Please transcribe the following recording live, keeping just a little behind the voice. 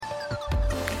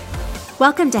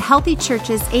Welcome to Healthy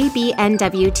Church's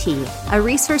ABNWT, a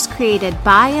resource created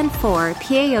by and for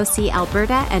PAOC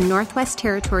Alberta and Northwest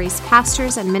Territories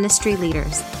pastors and ministry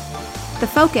leaders. The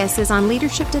focus is on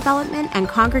leadership development and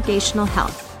congregational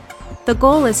health. The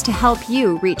goal is to help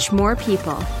you reach more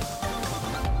people.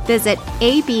 Visit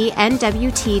abnwt.com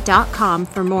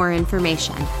for more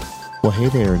information. Well, hey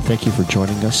there, and thank you for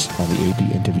joining us on the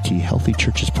ABNWT Healthy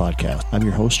Churches podcast. I'm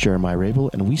your host, Jeremiah Rabel,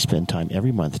 and we spend time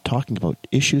every month talking about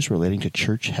issues relating to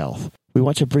church health. We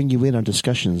want to bring you in on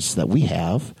discussions that we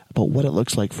have about what it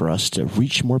looks like for us to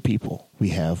reach more people. We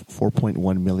have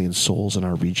 4.1 million souls in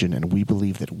our region, and we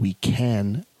believe that we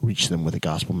can reach them with a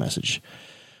gospel message.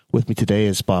 With me today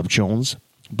is Bob Jones.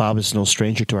 Bob is no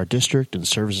stranger to our district and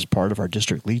serves as part of our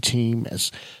district lead team,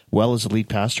 as well as the lead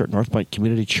pastor at North Point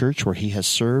Community Church, where he has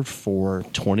served for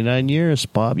 29 years.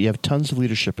 Bob, you have tons of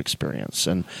leadership experience,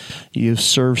 and you've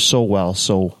served so well,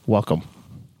 so welcome.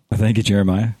 Thank you,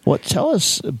 Jeremiah. Well, tell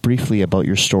us briefly about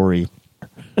your story.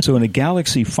 So in a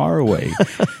galaxy far away,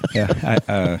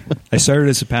 I started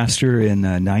as a pastor in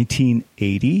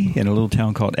 1980 in a little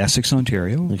town called Essex,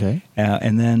 Ontario. Okay.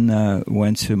 And then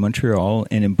went to Montreal,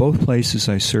 and in both places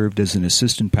I served as an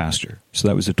assistant pastor. So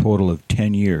that was a total of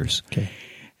 10 years. Okay.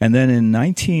 And then in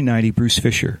 1990, Bruce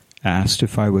Fisher asked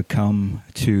if I would come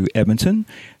to Edmonton,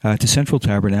 to Central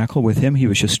Tabernacle with him. He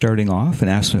was just starting off, and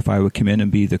asked if I would come in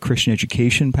and be the Christian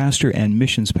education pastor and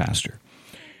missions pastor.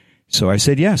 So I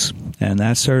said yes, and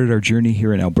that started our journey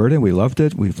here in Alberta. We loved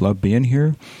it. We've loved being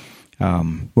here.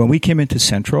 When we came into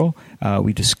Central,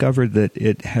 we discovered that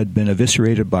it had been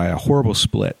eviscerated by a horrible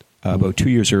split about 2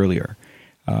 years earlier.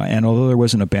 And although there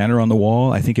wasn't a banner on the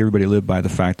wall, I think everybody lived by the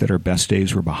fact that our best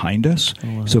days were behind us.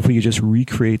 Oh, wow. So if we could just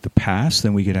recreate the past,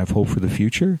 then we could have hope for the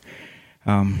future.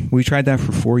 We tried that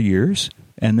for 4 years,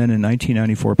 and then in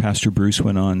 1994, Pastor Bruce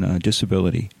went on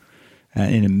disability.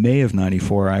 And in May of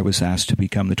 94, I was asked to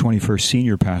become the 21st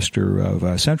senior pastor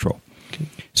of Central. Okay.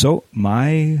 So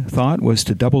my thought was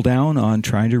to double down on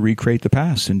trying to recreate the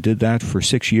past, and did that for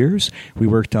 6 years. We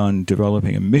worked on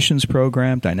developing a missions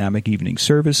program, dynamic evening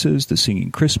services, the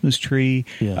singing Christmas tree,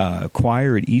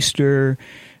 choir at Easter.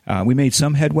 We made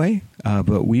some headway,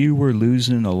 but we were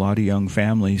losing a lot of young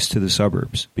families to the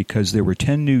suburbs because there were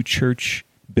 10 new church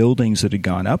buildings that had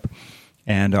gone up.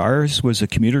 And ours was a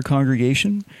commuter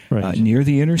congregation near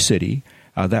the inner city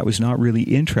that was not really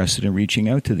interested in reaching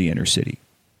out to the inner city.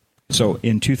 So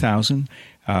in 2000,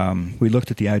 we looked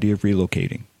at the idea of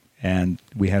relocating. And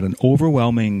we had an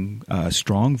overwhelming,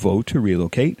 strong vote to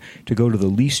relocate, to go to the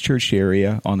least churched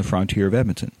area on the frontier of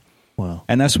Edmonton. Wow.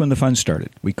 And that's when the fun started.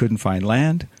 We couldn't find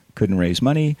land, couldn't raise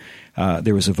money.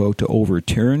 There was a vote to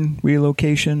overturn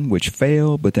relocation, which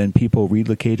failed, but then people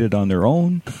relocated on their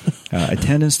own.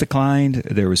 Attendance declined.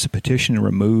 There was a petition to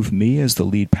remove me as the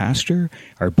lead pastor.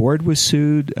 Our board was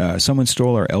sued. Someone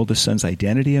stole our eldest son's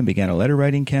identity and began a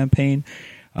letter-writing campaign.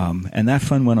 And that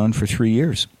fun went on for 3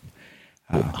 years.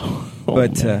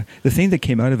 But the thing that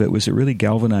came out of it was it really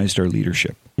galvanized our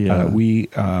leadership. Yeah. We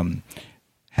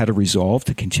had a resolve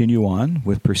to continue on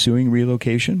with pursuing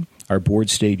relocation. Our board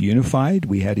stayed unified.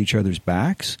 We had each other's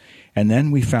backs. And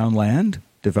then we found land,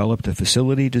 developed a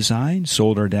facility design,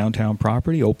 sold our downtown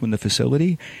property, opened the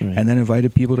facility, and then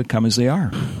invited people to come as they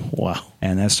are. Wow.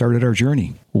 And that started our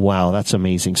journey. Wow, that's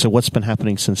amazing. So what's been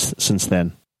happening since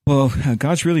then? Well,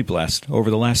 God's really blessed. Over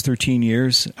the last 13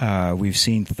 years, we've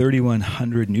seen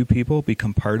 3,100 new people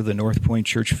become part of the North Point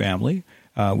Church family.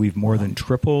 We've more than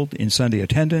tripled in Sunday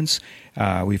attendance.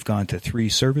 We've gone to 3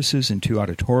 services and 2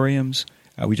 auditoriums.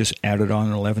 We just added on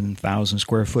an 11,000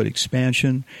 square foot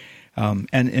expansion. And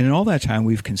in all that time,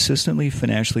 we've consistently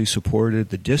financially supported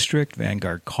the district,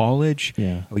 Vanguard College.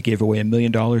 Yeah. We gave away $1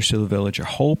 million to the Village of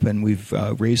Hope, and we've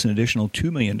raised an additional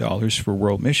 $2 million for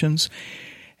World Missions.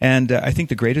 And I think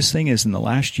the greatest thing is in the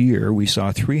last year, we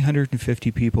saw 350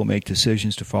 people make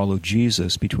decisions to follow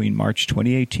Jesus between March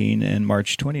 2018 and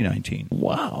March 2019.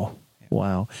 Wow.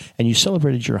 Wow. And you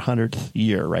celebrated your 100th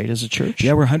year, right, as a church?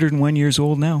 Yeah, we're 101 years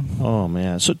old now. Oh,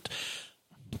 man. So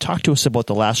talk to us about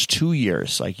the last 2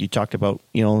 years. Like you talked about,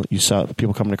 you saw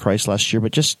people coming to Christ last year,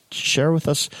 but just share with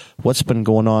us what's been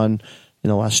going on in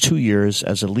the last 2 years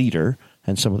as a leader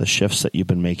and some of the shifts that you've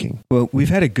been making. Well, we've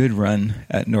had a good run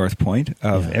at North Point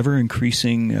of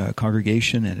ever-increasing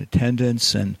congregation and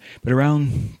attendance. But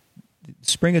around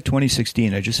spring of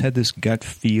 2016, I just had this gut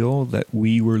feel that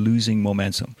we were losing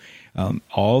momentum.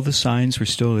 All the signs were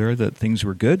still there that things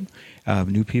were good.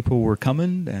 New people were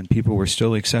coming, and people were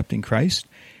still accepting Christ.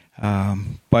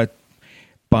 But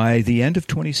by the end of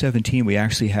 2017, we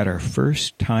actually had our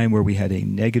first time where we had a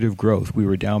negative growth. We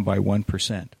were down by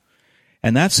 1%.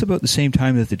 And that's about the same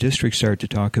time that the district started to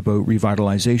talk about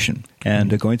revitalization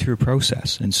and going through a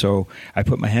process. And so I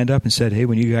put my hand up and said, hey,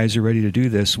 when you guys are ready to do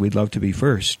this, we'd love to be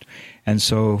first. And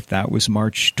so that was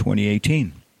March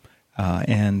 2018.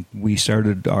 And we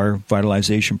started our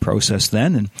vitalization process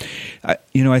then. And,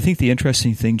 I think the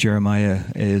interesting thing, Jeremiah,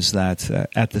 is that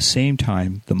at the same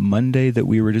time, the Monday that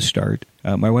we were to start,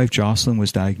 my wife Jocelyn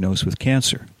was diagnosed with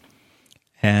cancer.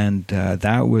 And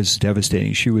that was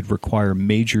devastating. She would require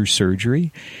major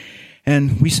surgery.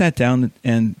 And we sat down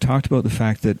and talked about the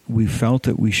fact that we felt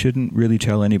that we shouldn't really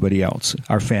tell anybody else,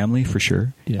 our family for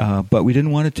sure, but we didn't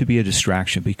want it to be a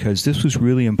distraction because this was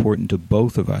really important to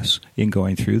both of us in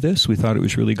going through this. We thought it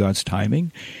was really God's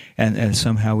timing and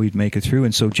somehow we'd make it through.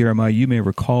 And so, Jeremiah, you may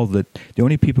recall that the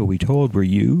only people we told were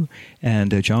you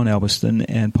and John Elbiston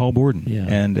and Paul Borden,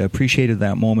 and appreciated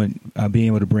that moment, being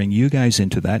able to bring you guys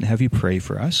into that and have you pray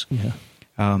for us. Yeah.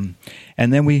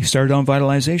 And then we started on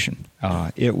vitalization. I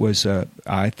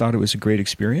thought it was a great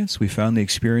experience. We found the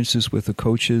experiences with the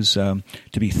coaches to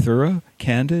be thorough,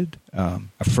 candid,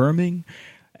 affirming,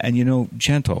 and,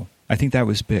 gentle. I think that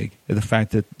was big. The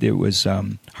fact that it was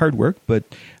hard work, but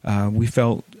we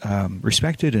felt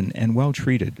respected and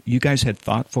well-treated. You guys had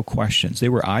thoughtful questions. They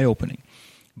were eye-opening.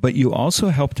 But you also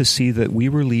helped to see that we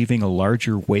were leaving a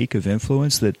larger wake of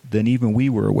influence than even we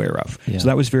were aware of. Yeah. So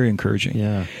that was very encouraging.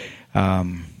 Yeah.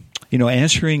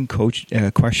 Answering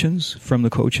questions from the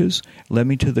coaches led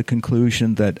me to the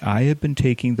conclusion that I had been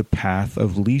taking the path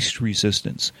of least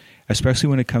resistance, especially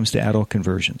when it comes to adult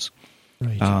conversions.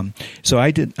 Right. So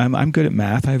I'm good at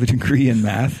math. I have a degree in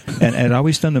math, and I'd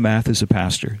always done the math as a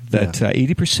pastor, that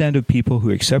 80% of people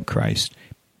who accept Christ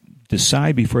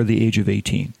decide before the age of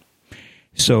 18.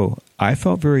 So I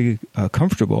felt very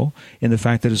comfortable in the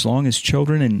fact that as long as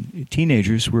children and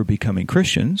teenagers were becoming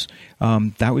Christians,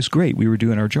 that was great. We were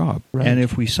doing our job. Right. And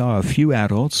if we saw a few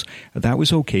adults, that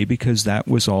was okay because that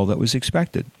was all that was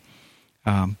expected.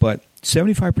 But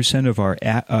 75% of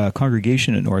our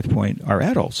congregation at North Point are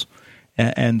adults,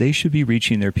 and they should be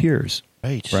reaching their peers.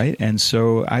 Right? And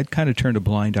so I'd kind of turned a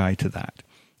blind eye to that.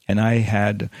 And I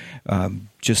had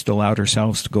just allowed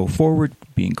ourselves to go forward,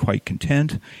 being quite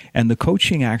content. And the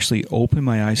coaching actually opened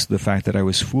my eyes to the fact that I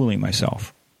was fooling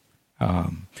myself.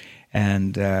 That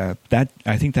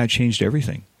I think that changed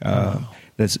everything.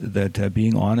 That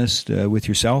being honest with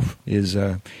yourself is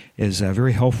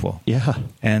very helpful. Yeah.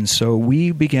 And so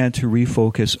we began to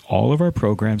refocus all of our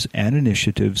programs and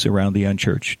initiatives around the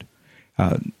unchurched.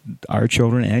 Our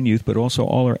children and youth, but also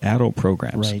all our adult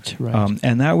programs. Right.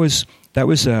 And that was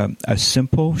a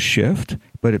simple shift,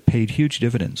 but it paid huge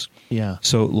dividends. Yeah.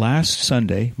 So last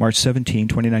Sunday, March 17,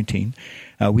 2019,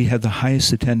 we had the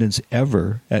highest attendance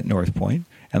ever at North Point.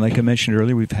 And like I mentioned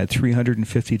earlier, we've had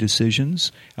 350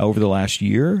 decisions over the last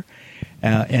year.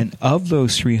 And of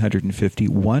those 350,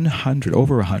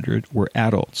 over 100 were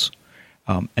adults.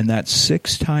 And that's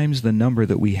 6 times the number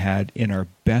that we had in our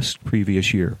best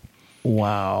previous year.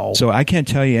 Wow. So I can't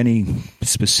tell you any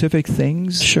specific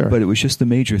things, but it was just the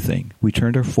major thing. We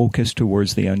turned our focus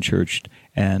towards the unchurched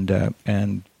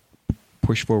and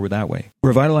pushed forward that way.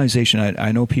 Revitalization,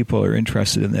 I know people are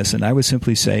interested in this, and I would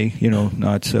simply say,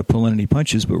 not pulling any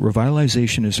punches, but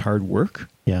revitalization is hard work.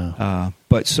 Yeah.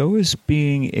 But so is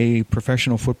being a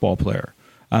professional football player.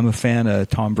 I'm a fan of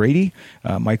Tom Brady,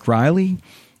 Mike Riley,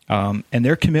 and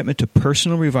their commitment to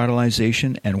personal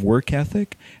revitalization and work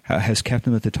ethic has kept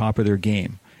them at the top of their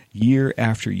game year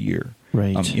after year.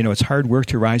 Right. It's hard work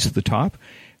to rise to the top,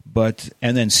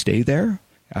 and then stay there.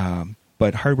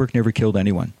 But hard work never killed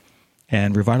anyone,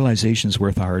 and revitalization is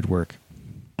worth the hard work.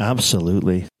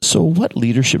 Absolutely. So what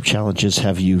leadership challenges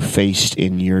have you faced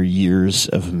in your years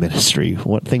of ministry?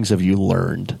 What things have you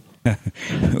learned?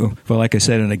 Well, like I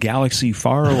said, in a galaxy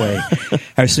far away,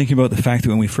 I was thinking about the fact that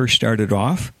when we first started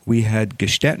off, we had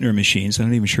Gestetner machines. I'm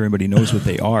not even sure anybody knows what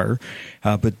they are,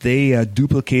 but they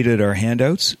duplicated our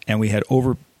handouts, and we had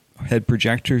overhead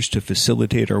projectors to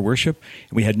facilitate our worship.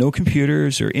 And we had no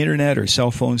computers or internet or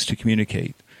cell phones to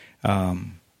communicate. But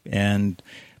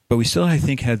we still, I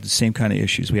think, had the same kind of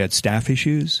issues. We had staff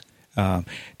issues,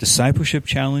 discipleship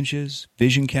challenges,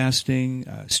 vision casting,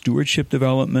 stewardship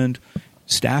development,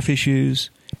 staff issues,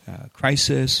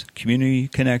 crisis, community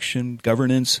connection,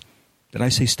 governance. Did I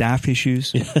say staff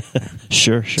issues?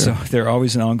 Sure. So they're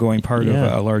always an ongoing part of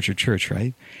a larger church,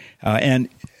 right? And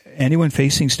anyone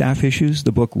facing staff issues,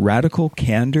 the book Radical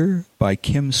Candor by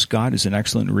Kim Scott is an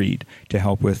excellent read to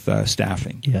help with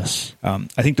staffing. Yes.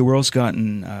 I think the world's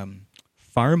gotten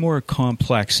far more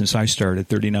complex since I started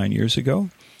 39 years ago,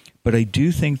 but I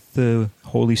do think the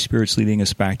Holy Spirit's leading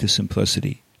us back to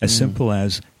simplicity. As simple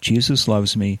as, Jesus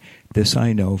loves me, this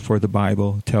I know, for the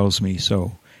Bible tells me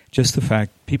so. Just the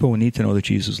fact people need to know that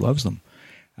Jesus loves them.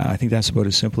 I think that's about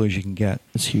as simple as you can get.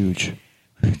 It's huge.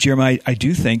 Jeremiah, I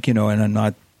do think, and I'm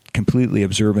not completely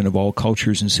observant of all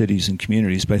cultures and cities and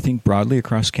communities, but I think broadly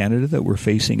across Canada that we're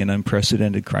facing an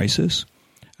unprecedented crisis.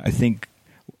 I think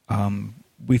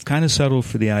we've kind of settled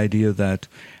for the idea that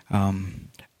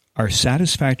our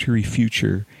satisfactory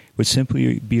future would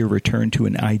simply be a return to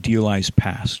an idealized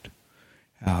past.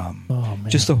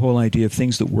 Just the whole idea of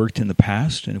things that worked in the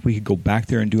past, and if we could go back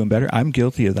there and do them better. I'm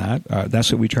guilty of that.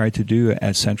 That's what we tried to do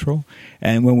at Central.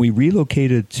 And when we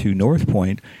relocated to North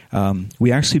Point,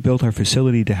 we actually built our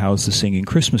facility to house the singing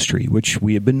Christmas tree, which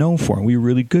we had been known for, and we were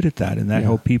really good at that, and that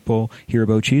helped people hear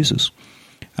about Jesus.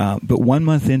 But 1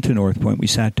 month into North Point, we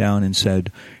sat down and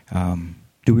said,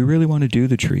 do we really want to do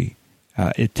the tree?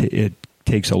 It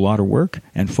takes a lot of work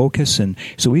and focus, and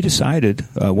so we decided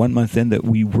 1 month in that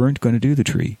we weren't going to do the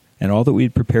tree, and all that we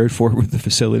had prepared for with the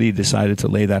facility decided to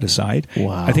lay that aside.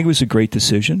 Wow. I think it was a great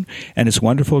decision, and it's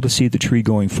wonderful to see the tree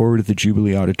going forward at the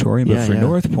Jubilee Auditorium, but for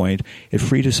North Point, it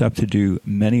freed us up to do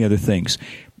many other things.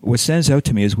 What stands out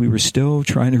to me is we were still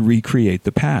trying to recreate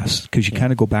the past, because you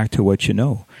kind of go back to what you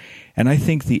know. And I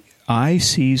think the eye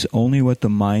sees only what the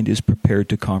mind is prepared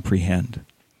to comprehend.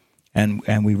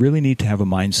 And we really need to have a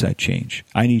mindset change.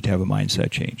 I need to have a mindset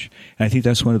change. And I think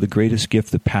that's one of the greatest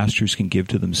gifts that pastors can give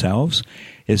to themselves,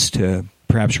 is to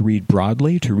perhaps read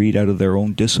broadly, to read out of their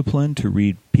own discipline, to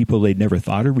read people they'd never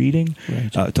thought of reading,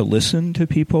 to listen to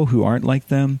people who aren't like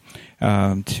them,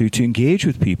 to engage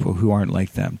with people who aren't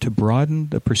like them, to broaden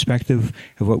the perspective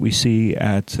of what we see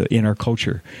in our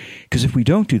culture. Because if we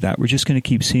don't do that, we're just going to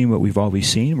keep seeing what we've always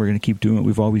seen, we're going to keep doing what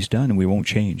we've always done, and we won't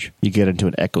change. You get into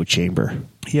an echo chamber.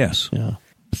 Yes. Yeah.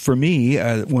 For me,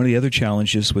 one of the other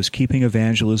challenges was keeping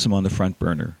evangelism on the front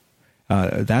burner.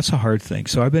 That's a hard thing.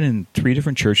 So I've been in 3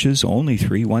 different churches, only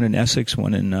 3, one in Essex,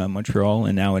 one in Montreal,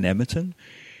 and now in Edmonton.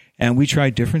 And we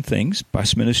tried different things,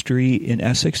 bus ministry in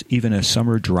Essex, even a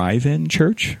summer drive-in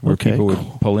church where people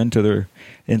would pull into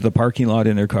the parking lot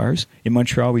in their cars. In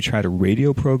Montreal, we tried a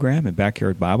radio program and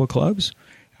backyard Bible clubs.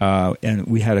 And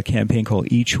we had a campaign called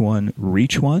Each One,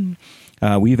 Reach One.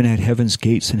 We even had Heaven's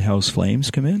Gates and Hell's Flames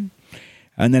come in.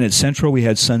 And then at Central, we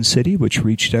had Sun City, which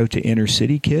reached out to inner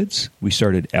city kids. We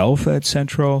started Alpha at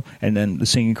Central, and then the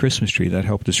Singing Christmas Tree. That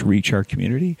helped us reach our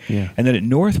community. Yeah. And then at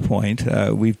North Point,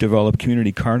 we've developed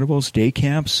community carnivals, day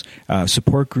camps,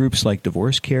 support groups like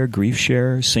Divorce Care, Grief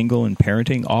Share, Single and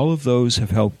Parenting. All of those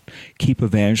have helped keep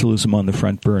evangelism on the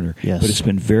front burner. Yes. But it's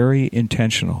been very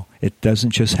intentional. It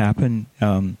doesn't just happen,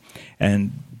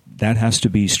 and that has to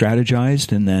be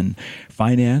strategized and then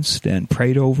financed and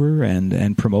prayed over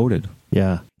and promoted.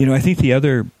 Yeah. I think the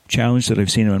other challenge that I've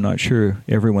seen, and I'm not sure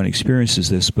everyone experiences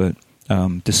this, but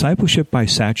discipleship by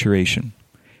saturation,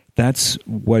 that's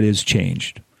what is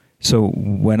changed. So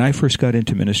when I first got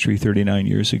into ministry 39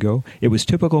 years ago, it was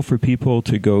typical for people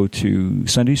to go to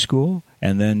Sunday school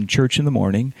and then church in the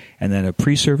morning and then a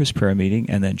pre-service prayer meeting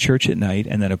and then church at night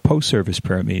and then a post-service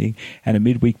prayer meeting and a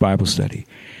midweek Bible study.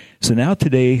 So now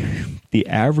today, the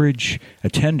average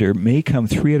attender may come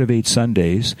 3 out of 8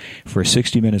 Sundays for a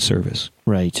 60-minute service.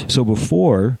 Right. So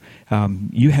before,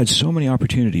 you had so many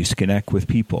opportunities to connect with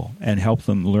people and help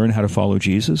them learn how to follow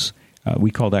Jesus.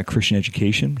 We call that Christian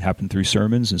education, happened through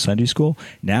sermons and Sunday school.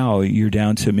 Now you're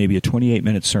down to maybe a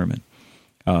 28-minute sermon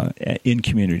in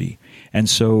community. And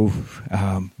so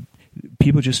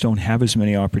people just don't have as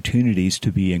many opportunities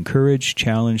to be encouraged,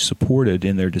 challenged, supported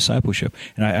in their discipleship.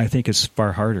 And I think it's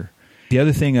far harder. The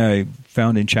other thing I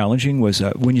found challenging was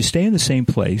when you stay in the same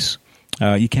place,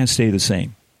 you can't stay the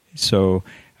same. So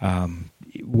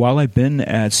while I've been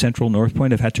at Central North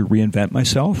Point, I've had to reinvent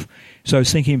myself. So I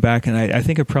was thinking back, and I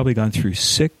think I've probably gone through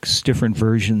 6 different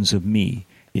versions of me.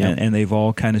 Yeah. And they've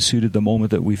all kind of suited the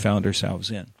moment that we found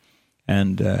ourselves in.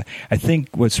 And I think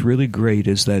what's really great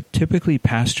is that typically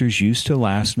pastors used to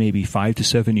last maybe 5 to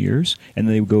 7 years, and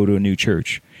they would go to a new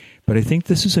church. But I think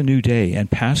this is a new day,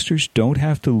 and pastors don't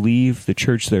have to leave the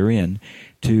church they're in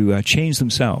to change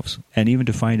themselves and even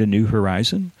to find a new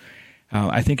horizon.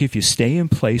 I think if you stay in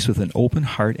place with an open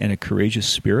heart and a courageous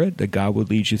spirit, that God will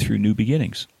lead you through new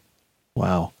beginnings.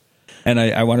 Wow. And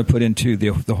I want to put into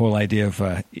the whole idea of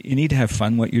you need to have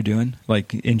fun what you're doing,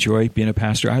 like enjoy being a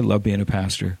pastor. I love being a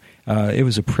pastor. It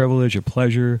was a privilege, a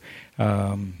pleasure,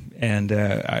 and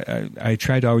I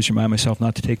tried to always remind myself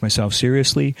not to take myself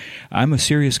seriously. I'm a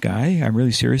serious guy. I'm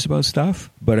really serious about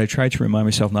stuff, but I tried to remind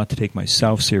myself not to take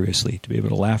myself seriously, to be able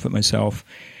to laugh at myself,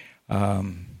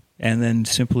 and then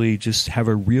simply just have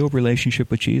a real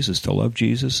relationship with Jesus, to love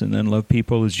Jesus and then love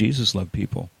people as Jesus loved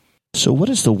people. So what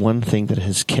is the one thing that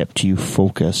has kept you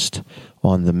focused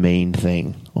on the main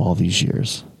thing all these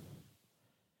years?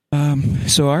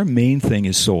 So our main thing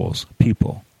is souls,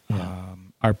 people. Yeah.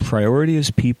 Our priority is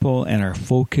people, and our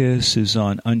focus is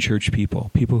on unchurched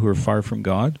people who are far from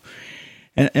God.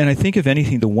 And I think, if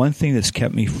anything, the one thing that's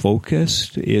kept me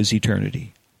focused is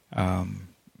eternity.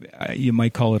 You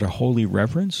might call it a holy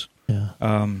reverence.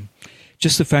 Yeah.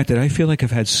 Just the fact that I feel like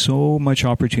I've had so much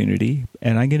opportunity,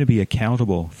 and I'm going to be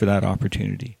accountable for that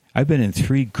opportunity. I've been in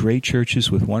 3 great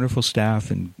churches with wonderful staff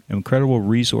and incredible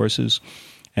resources,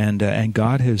 and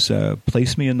God has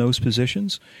placed me in those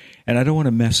positions, and I don't want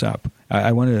to mess up.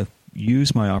 I want to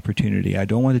use my opportunity. I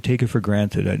don't want to take it for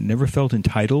granted. I never felt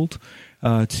entitled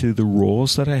to the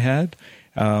roles that I had.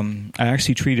 I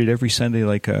actually treated every Sunday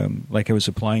like I was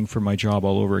applying for my job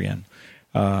all over again,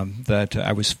 that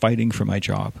I was fighting for my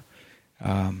job.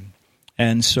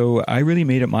 And so I really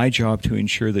made it my job to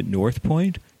ensure that North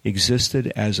Point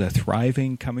existed as a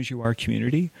thriving come-as-you-are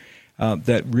community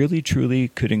that really, truly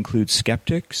could include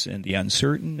skeptics and the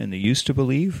uncertain and the used to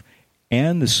believe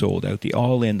and the sold out, the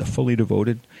all-in, the fully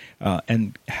devoted,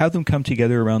 and have them come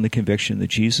together around the conviction that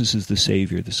Jesus is the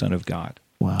Savior, the Son of God.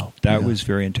 Wow. That was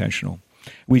very intentional.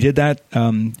 We did that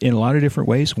in a lot of different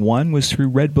ways. One was through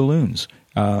red balloons.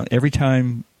 Every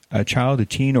time a child, a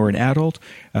teen, or an adult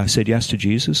said yes to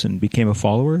Jesus and became a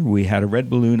follower, we had a red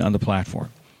balloon on the platform.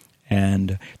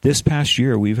 And this past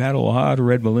year, we've had a lot of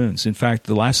red balloons. In fact,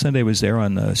 the last Sunday I was there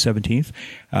on the 17th,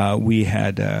 we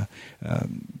had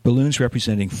balloons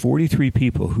representing 43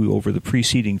 people who, over the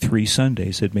preceding 3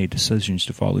 Sundays, had made decisions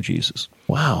to follow Jesus.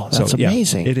 Wow, that's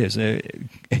amazing. Yeah, it is.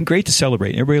 And great to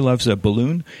celebrate. Everybody loves a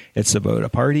balloon. It's about a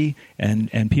party,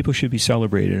 and people should be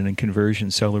celebrated and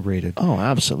conversion celebrated. Oh,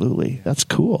 absolutely. That's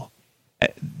cool.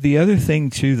 The other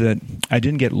thing, too, that I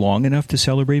didn't get long enough to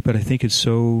celebrate, but I think it's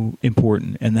so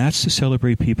important, and that's to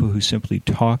celebrate people who simply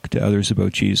talk to others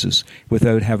about Jesus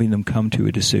without having them come to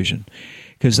a decision.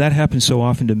 Because that happens so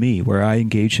often to me, where I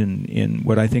engage in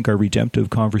what I think are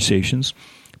redemptive conversations,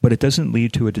 but it doesn't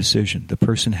lead to a decision. The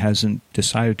person hasn't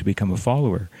decided to become a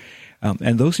follower.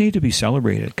 And those need to be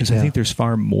celebrated, because I think there's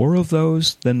far more of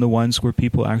those than the ones where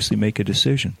people actually make a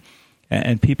decision.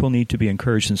 And people need to be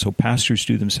encouraged. And so pastors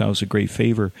do themselves a great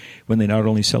favor when they not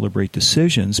only celebrate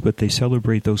decisions, but they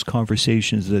celebrate those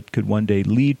conversations that could one day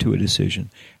lead to a decision,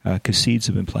 because seeds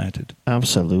have been planted.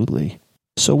 Absolutely.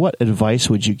 So what advice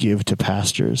would you give to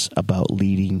pastors about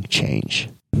leading change?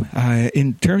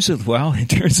 In terms of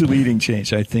leading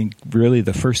change, I think really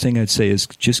the first thing I'd say is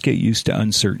just get used to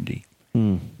uncertainty.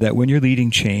 That when you're leading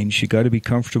change, you got to be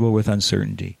comfortable with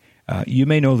uncertainty. You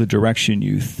may know the direction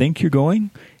you think you're going,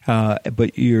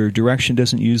 but your direction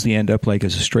doesn't usually end up like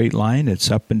as a straight line.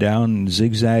 It's up and down and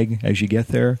zigzag as you get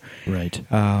there. Right.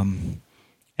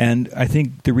 And I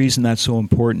think the reason that's so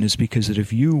important is because that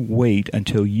if you wait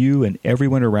until you and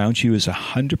everyone around you is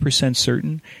 100%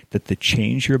 certain that the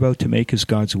change you're about to make is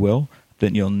God's will,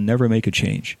 then you'll never make a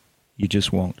change. You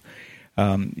just won't.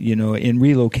 In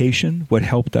relocation, what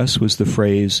helped us was the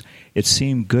phrase, "It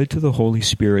seemed good to the Holy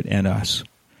Spirit and us."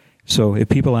 So if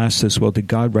people ask us, well, did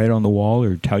God write on the wall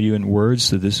or tell you in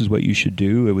words that this is what you should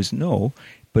do? It was no,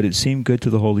 but it seemed good to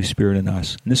the Holy Spirit and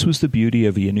us. And this was the beauty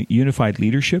of a unified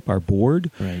leadership, our board,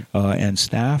 right. And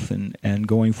staff, and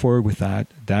going forward with that.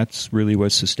 That's really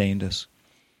what sustained us.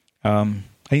 I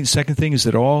think the second thing is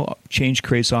that all change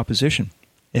creates opposition.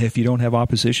 If you don't have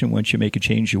opposition, once you make a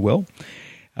change, you will.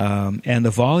 And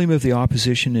the volume of the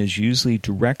opposition is usually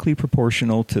directly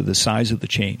proportional to the size of the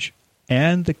change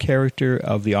and the character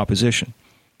of the opposition.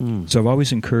 So I've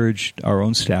always encouraged our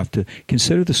own staff to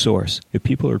consider the source. If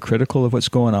people are critical of what's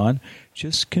going on,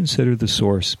 just consider the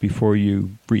source before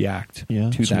you react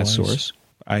to that source.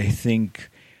 I think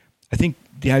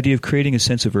the idea of creating a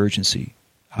sense of urgency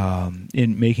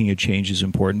in making a change is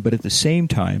important, but at the same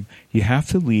time, you have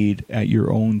to lead at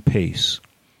your own pace.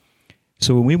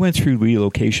 So when we went through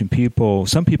relocation,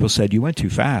 some people said you went too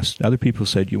fast. Other people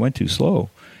said you went too slow.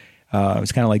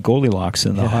 It's kind of like Goldilocks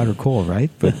in the hot or cold,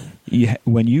 right? But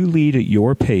when you lead at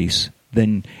your pace,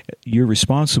 then you're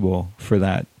responsible for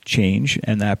that change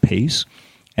and that pace.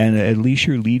 And at least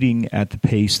you're leading at the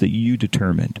pace that you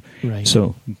determined. Right.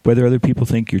 So whether other people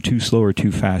think you're too slow or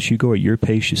too fast, you go at your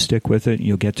pace, you stick with it, and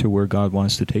you'll get to where God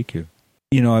wants to take you.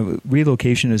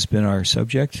 Relocation has been our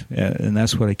subject, and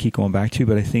that's what I keep going back to.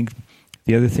 But I think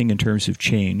the other thing in terms of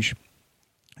change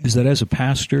is that as a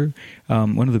pastor,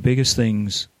 one of the biggest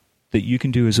things that you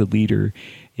can do as a leader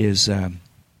is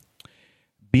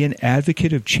be an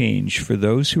advocate of change for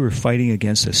those who are fighting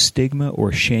against a stigma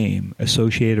or shame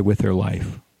associated with their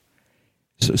life.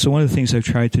 So one of the things I've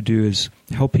tried to do is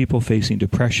help people facing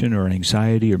depression or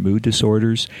anxiety or mood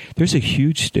disorders. There's a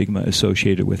huge stigma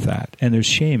associated with that, and there's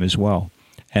shame as well.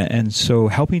 And so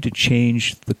helping to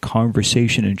change the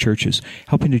conversation in churches,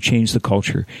 helping to change the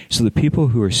culture so that people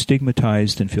who are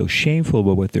stigmatized and feel shameful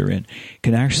about what they're in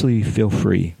can actually feel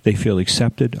free. They feel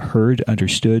accepted, heard,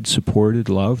 understood, supported,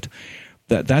 loved.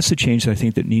 That's the change that I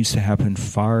think that needs to happen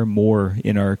far more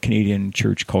in our Canadian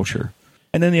church culture.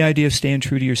 And then the idea of staying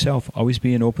true to yourself, always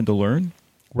being open to learn,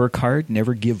 work hard,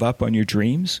 never give up on your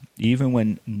dreams, even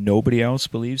when nobody else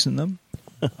believes in them.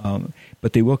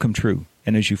 But they will come true,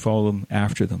 and as you follow them,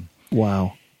 after them.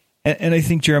 Wow. And I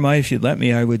think, Jeremiah, if you'd let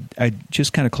me, I'd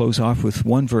just kind of close off with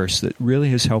one verse that really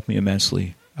has helped me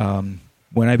immensely. When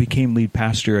I became lead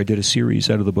pastor, I did a series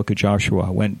out of the book of Joshua.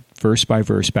 I went verse by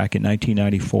verse back in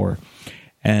 1994.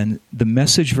 And the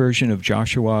Message version of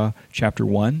Joshua chapter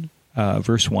 1,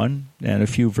 verse 1, and a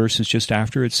few verses just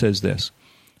after, it says this: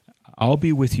 I'll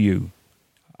be with you.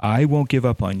 I won't give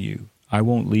up on you. I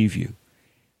won't leave you.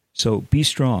 So be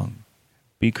strong,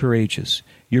 be courageous.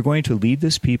 You're going to lead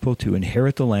this people to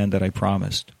inherit the land that I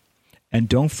promised. And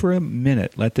don't for a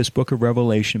minute let this book of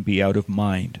Revelation be out of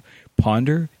mind.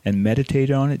 Ponder and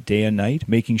meditate on it day and night,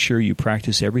 making sure you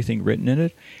practice everything written in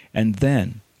it, and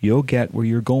then you'll get where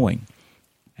you're going,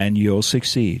 and you'll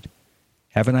succeed.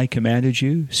 Haven't I commanded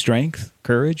you? Strength,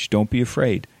 courage, don't be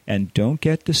afraid, and don't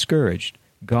get discouraged.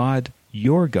 God,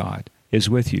 your God, is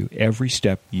with you every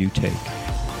step you take.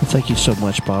 Thank you so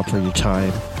much, Bob, for your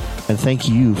time, and thank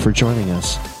you for joining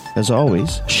us. As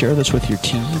always, share this with your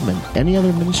team and any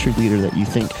other ministry leader that you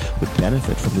think would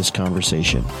benefit from this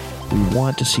conversation. We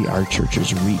want to see our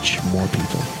churches reach more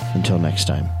people. Until next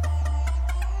time.